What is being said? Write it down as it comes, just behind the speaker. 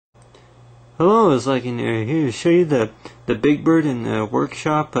Hello, it's like in here to show you the Big Bird in the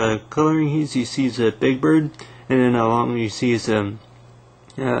workshop coloring. Here you see is a Big Bird, and then along you see is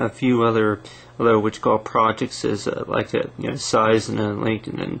a few other what you call projects is like the size and the length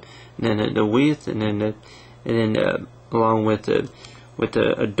and then the width and then along with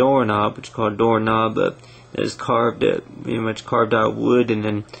a doorknob, which is called a doorknob, that is carved pretty much carved out wood,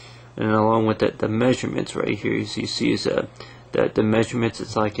 and along with the measurements right here you see is the measurements.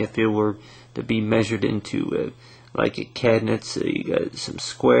 It's like if it were to be measured into like a cabinets, you got some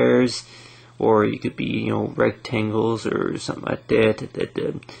squares, or you could be rectangles or something like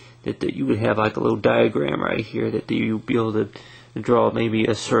that you would have like a little diagram right here that you'd be able to draw maybe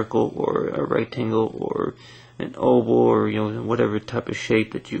a circle or a rectangle or an oval or whatever type of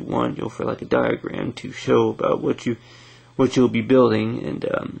shape that you want for like a diagram to show about what you'll be building.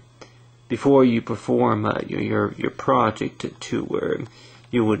 And before you perform your project to where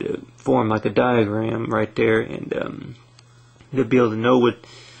you would form like a diagram right there, and you'll be able to know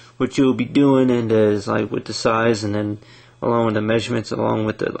what you'll be doing, and is like with the size, and then along with the measurements, along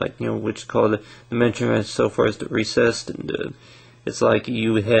with the which is called the measurements so far as the recessed, and it's like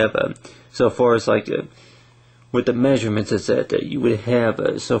you would have so far as like with the measurements is that you would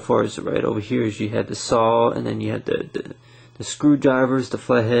have so far as right over here is you had the saw, and then you had the screwdrivers, the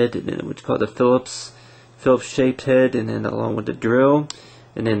flathead, and then what's called the Phillips shaped head, and then along with the drill,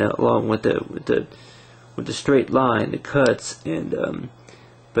 and then along with the straight line, the cuts, and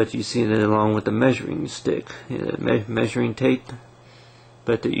but you see that along with the measuring stick, measuring tape,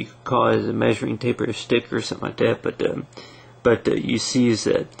 but you could call it a measuring tape or a stick or something like that. But you see is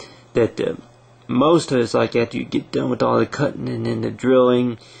that most of it's like after you get done with all the cutting and then the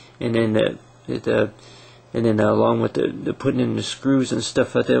drilling, and then and then along with the putting in the screws and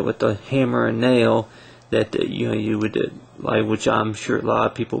stuff like that with the hammer and nail, that you would like, which I'm sure a lot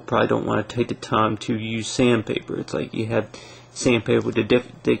of people probably don't want to take the time to use sandpaper. It's like you have sandpaper with the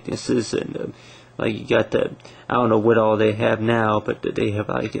different thicknesses, and like you got the, I don't know what all they have now, but they have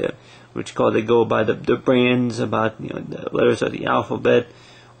like which called, they go by the brands about the letters of the alphabet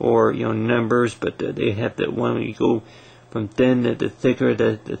or numbers, but they have that one where you go from thin to the thicker,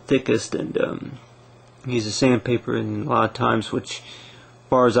 the thickest, and use the sandpaper. And a lot of times, which as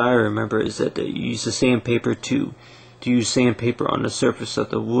far as I remember, is that you use the sandpaper to use sandpaper on the surface of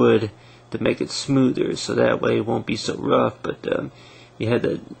the wood to make it smoother, so that way it won't be so rough. But you had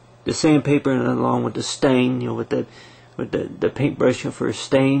the sandpaper, and along with the stain, with the paintbrush for a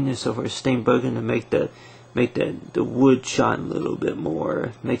stain, so for a stain bugging to make the wood shine a little bit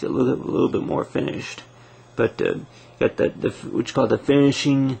more, make it a little bit more finished. But got the which called the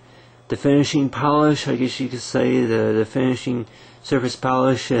finishing polish, I guess you could say, the finishing surface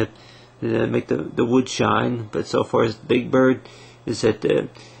polish to make the wood shine. But so far as Big Bird is that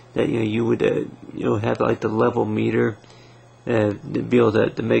you would have like the level meter to be able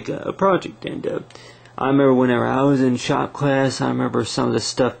to make a project. And I remember whenever I was in shop class, I remember some of the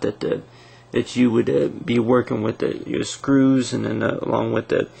stuff that you would be working with your screws, and then along with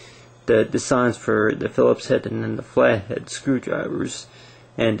the designs for the Phillips head, and then the flathead screwdrivers,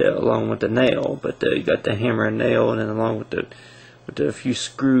 and along with the nail. But you got the hammer and nail, and then along with the few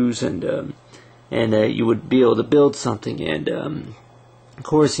screws, and you would be able to build something. And of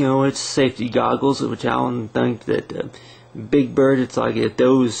course, it's safety goggles, which I don't think that Big Bird, it's like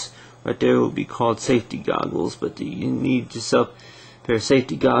those right there would be called safety goggles. But you need yourself a pair of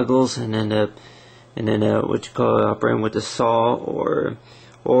safety goggles, and then what you call operating with a saw or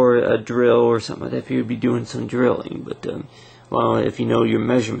a drill or something like that if you'd be doing some drilling. But well, if you know your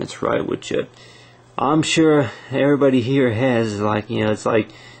measurements right, which I'm sure everybody here has, like it's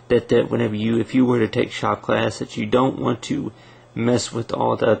like that whenever if you were to take shop class, that you don't want to mess with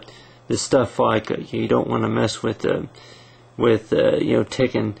all the stuff, like you don't want to mess with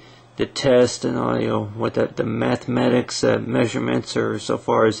taking the test and all what the mathematics measurements, or so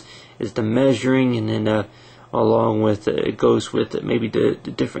far as the measuring, and then along with it goes with maybe the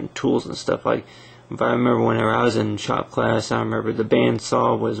different tools and stuff. Like if I remember whenever I was in shop class, I remember the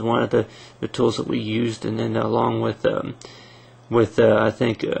bandsaw was one of the tools that we used, and then along with I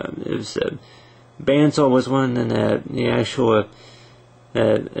think it was bandsaw was one, and then the actual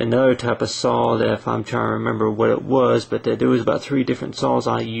another type of saw that, if I'm trying to remember what it was, but there was about 3 different saws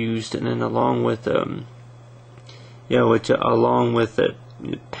I used, and then along with along with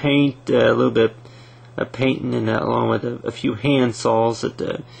paint, a little bit of painting, and along with a few hand saws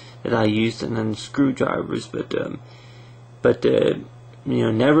that I used, and then screwdrivers. But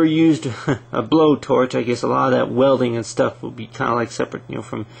never used a blowtorch. I guess a lot of that welding and stuff will be kind of like separate,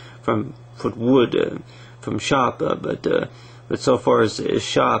 from wood, from shop. But so far as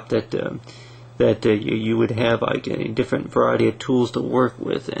shop, that that you would have like a different variety of tools to work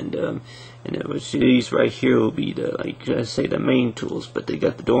with, and it was these right here will be the, like say, the main tools. But they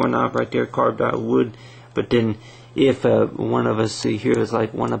got the doorknob right there carved out of wood. But then if one of us here is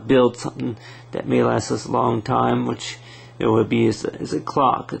like want to build something that may last us a long time, which it would be is a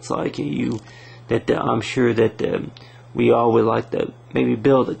clock. It's like I'm sure that we all would like to maybe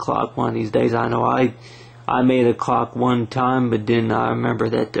build a clock one of these days. I know I made a clock one time, but then I remember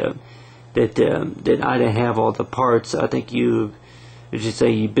that I didn't have all the parts. I think you just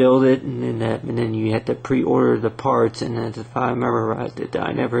say you build it, and then you had to pre-order the parts. And then if I remember right, that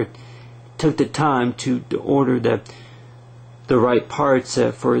I never took the time to order the right parts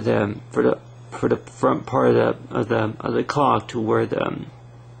for the front part of the clock, to where the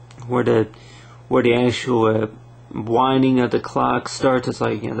actual winding of the clock starts. It's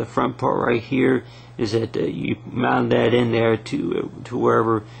like, the front part right here is that you mount that in there to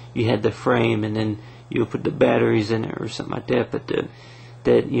wherever you had the frame, and then you put the batteries in it or something like that. But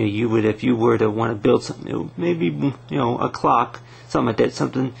that you would, if you were to want to build something, maybe a clock, something like that,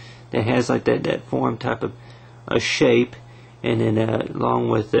 something that has like that form type of a shape, and then along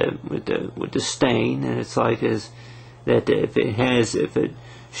with the stain, and it's like is that if it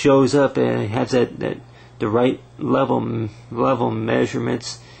shows up and it has that the right level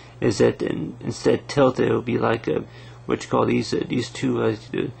measurements, is that instead tilted, it will be like what you call these two,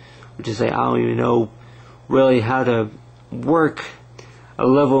 which is like, I don't even know really how to work a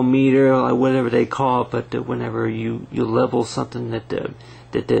level meter, like whatever they call it, but whenever you level something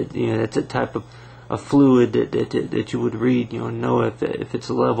that's a type of a fluid that you would read, know if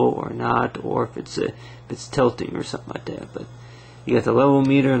it's level or not, or if it's tilting or something like that. But you got the level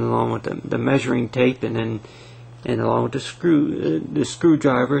meter, and along with the measuring tape, and along with the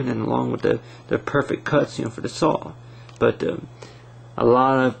screwdriver, and then along with the perfect cuts, for the saw. But a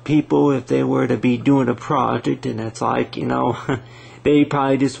lot of people, if they were to be doing a project, and it's like, they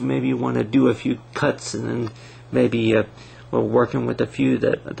probably just maybe want to do a few cuts, and then maybe working with a few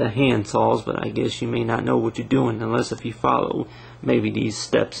the hand saws. But I guess you may not know what you're doing unless if you follow maybe these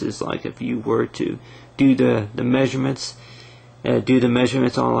steps. Is like if you were to do the measurements. Do the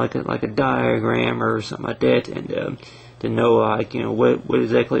measurements on like a diagram or something like that, and to know like what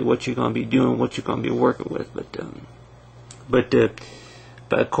exactly what you're going to be doing, what you're going to be working with. But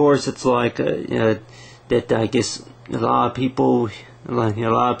of course it's like that I guess a lot of people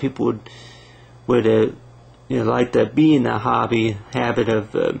would like to be in that habit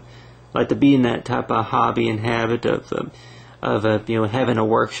of like to be in that type of hobby and habit of having a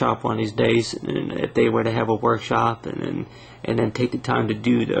workshop one of these days, and if they were to have a workshop, and then take the time to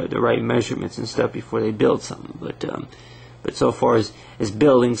do the right measurements and stuff before they build something. But so far as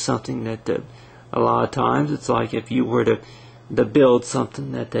building something, that a lot of times it's like if you were to build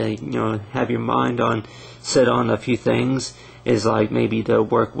something that they have your mind on set on a few things, is like maybe to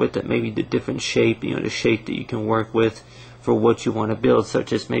work with it, maybe the different shape, the shape that you can work with for what you want to build,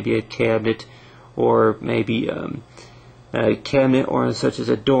 such as maybe a cabinet, or maybe a cabinet, or such as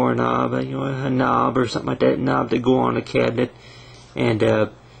a doorknob, a knob or something like that, knob to go on a cabinet, and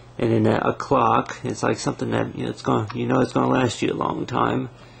then a clock. It's like something that it's going to last you a long time.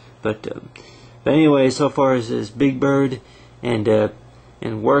 But anyway, so far as Big Bird and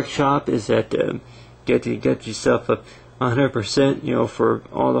WorkShop, is that get yourself a 100%, for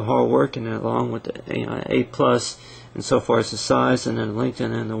all the hard work, and then along with the A+, and so far as the size, and then the length,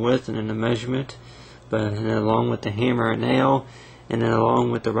 and then the width, and then the measurement. And then along with the hammer and nail, and then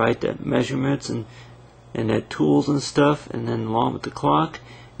along with the right measurements, and the tools and stuff, and then along with the clock,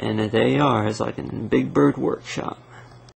 and there you are. It's like a Big Bird workshop.